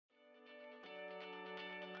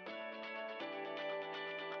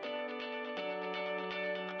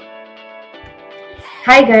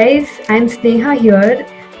Hi guys, I'm Sneha here.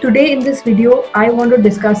 Today in this video, I want to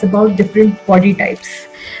discuss about different body types.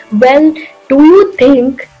 Well, do you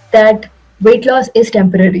think that weight loss is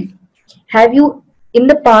temporary? Have you in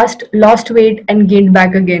the past lost weight and gained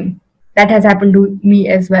back again? That has happened to me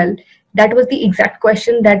as well. That was the exact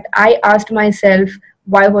question that I asked myself.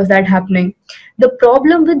 Why was that happening? The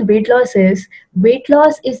problem with weight loss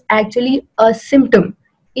is actually a symptom.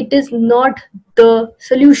 It is not the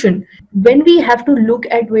solution. When we have to look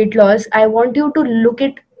at weight loss, I want you to look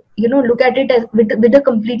at it with a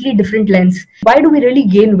completely different lens. Why do we really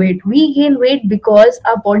gain weight? We gain weight because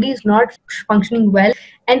our body is not functioning well,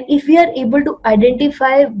 and if we are able to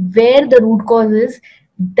identify where the root cause is,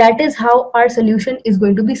 that is how our solution is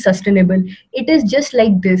going to be sustainable. It is just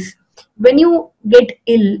like this: when you get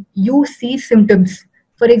ill, you see symptoms.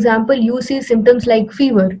 For example, you see symptoms like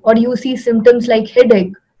fever, or you see symptoms like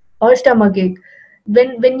headache or stomach ache.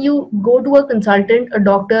 When you go to a consultant, a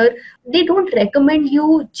doctor, they don't recommend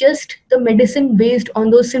you just the medicine based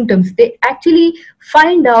on those symptoms. They actually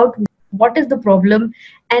find out what is the problem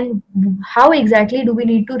and how exactly do we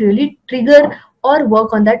need to really trigger or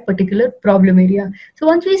work on that particular problem area. So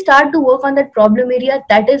once we start to work on that problem area,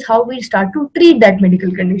 that is how we start to treat that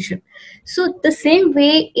medical condition. So the same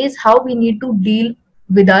way is how we need to deal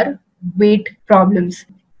with our weight problems.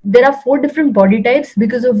 There are four different body types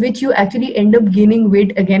because of which you actually end up gaining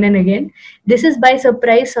weight again and again. This is by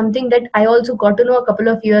surprise something that I also got to know a couple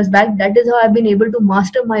of years back. That is how I've been able to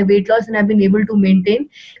master my weight loss and I've been able to maintain.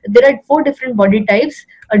 There are four different body types: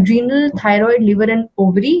 adrenal, thyroid, liver, and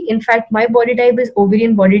ovary. In fact, my body type is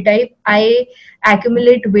ovarian body type. I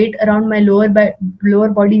accumulate weight around my lower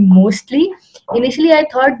body mostly. Initially, I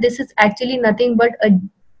thought this is actually nothing but a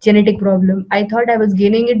genetic problem. I thought I was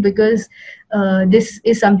gaining it because this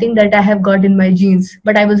is something that I have got in my genes,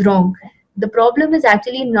 but I was wrong. The problem is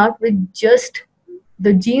actually not with just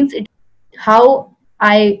the genes, it how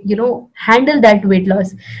I handle that weight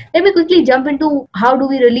loss. Let me quickly jump into how do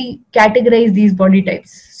we really categorize these body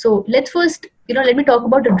types. So let's first, let me talk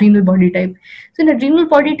about adrenal body type. So in adrenal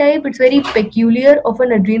body type, it's very peculiar of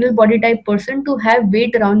an adrenal body type person to have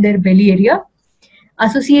weight around their belly area,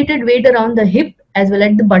 associated weight around the hip as well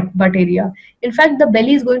as the butt area. In fact, the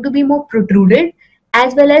belly is going to be more protruded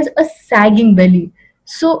as well as a sagging belly.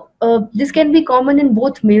 So this can be common in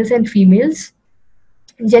both males and females.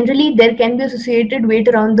 Generally, there can be associated weight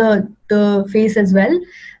around the face as well.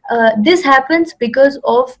 This happens because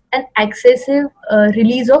of an excessive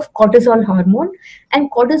release of cortisol hormone,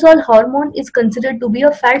 and cortisol hormone is considered to be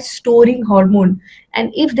a fat storing hormone.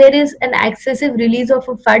 And if there is an excessive release of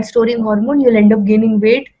a fat storing hormone, you'll end up gaining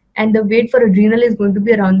weight, and the weight for adrenal is going to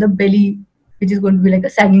be around the belly, which is going to be like a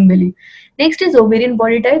sagging belly. Next is ovarian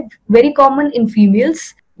body type, very common in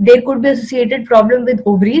females. There could be associated problem with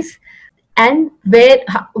ovaries. And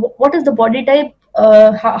what is the body type?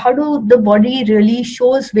 How do the body really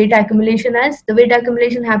shows weight accumulation? As the weight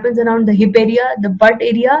accumulation happens around the hip area, the butt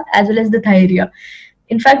area, as well as the thigh area.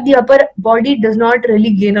 In fact, the upper body does not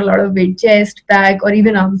really gain a lot of weight: chest, back, or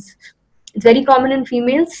even arms. It's very common in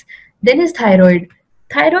females. Then is thyroid.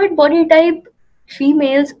 Thyroid body type,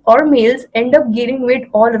 females or males end up gaining weight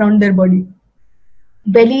all around their body.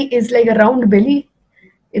 Belly is like a round belly,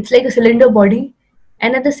 it's like a cylinder body,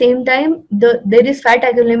 and at the same time there is fat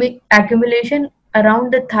accumulation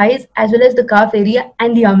around the thighs as well as the calf area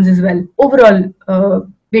and the arms as well. Overall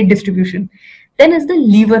weight distribution. Then is the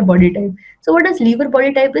liver body type. So what is liver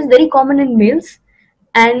body type is very common in males,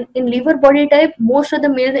 and in liver body type most of the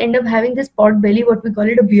males end up having this pot belly, what we call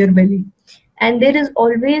it a beer belly. And there is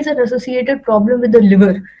always an associated problem with the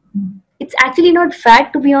liver. It's actually not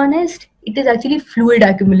fat, to be honest. It is actually fluid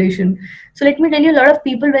accumulation. So let me tell you, a lot of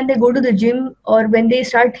people, when they go to the gym or when they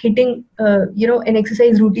start hitting an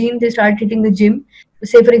exercise routine, they start hitting the gym.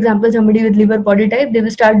 Say for example, somebody with liver body type, they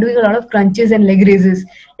will start doing a lot of crunches and leg raises.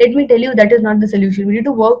 Let me tell you, that is not the solution. We need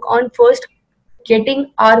to work on first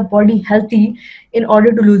getting our body healthy in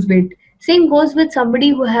order to lose weight. Same goes with somebody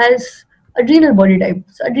who has adrenal body type.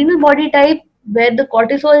 So adrenal body type, where the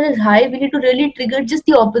cortisol is high, we need to really trigger just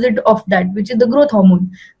the opposite of that, which is the growth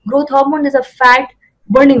hormone. Growth hormone is a fat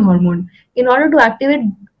burning hormone. In order to activate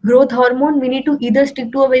growth hormone, we need to either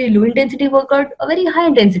stick to a very low intensity workout or very high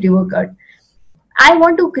intensity workout. I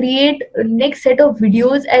want to create a next set of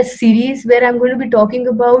videos as series where I'm going to be talking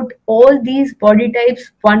about all these body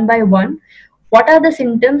types one by one. What are the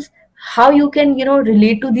symptoms? How you can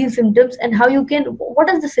relate to these symptoms, and how you can, what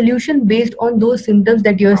is the solution based on those symptoms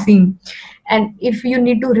that you're seeing. And if you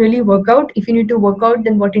need to really work out, if you need to work out,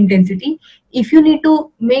 then what intensity? If you need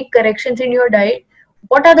to make corrections in your diet,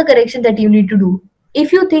 what are the corrections that you need to do?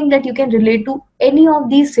 If you think that you can relate to any of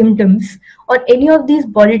these symptoms or any of these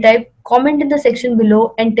body type, comment in the section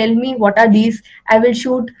below and tell me what are these. I will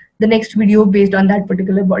shoot the next video based on that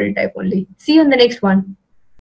particular body type only. See you in the next one.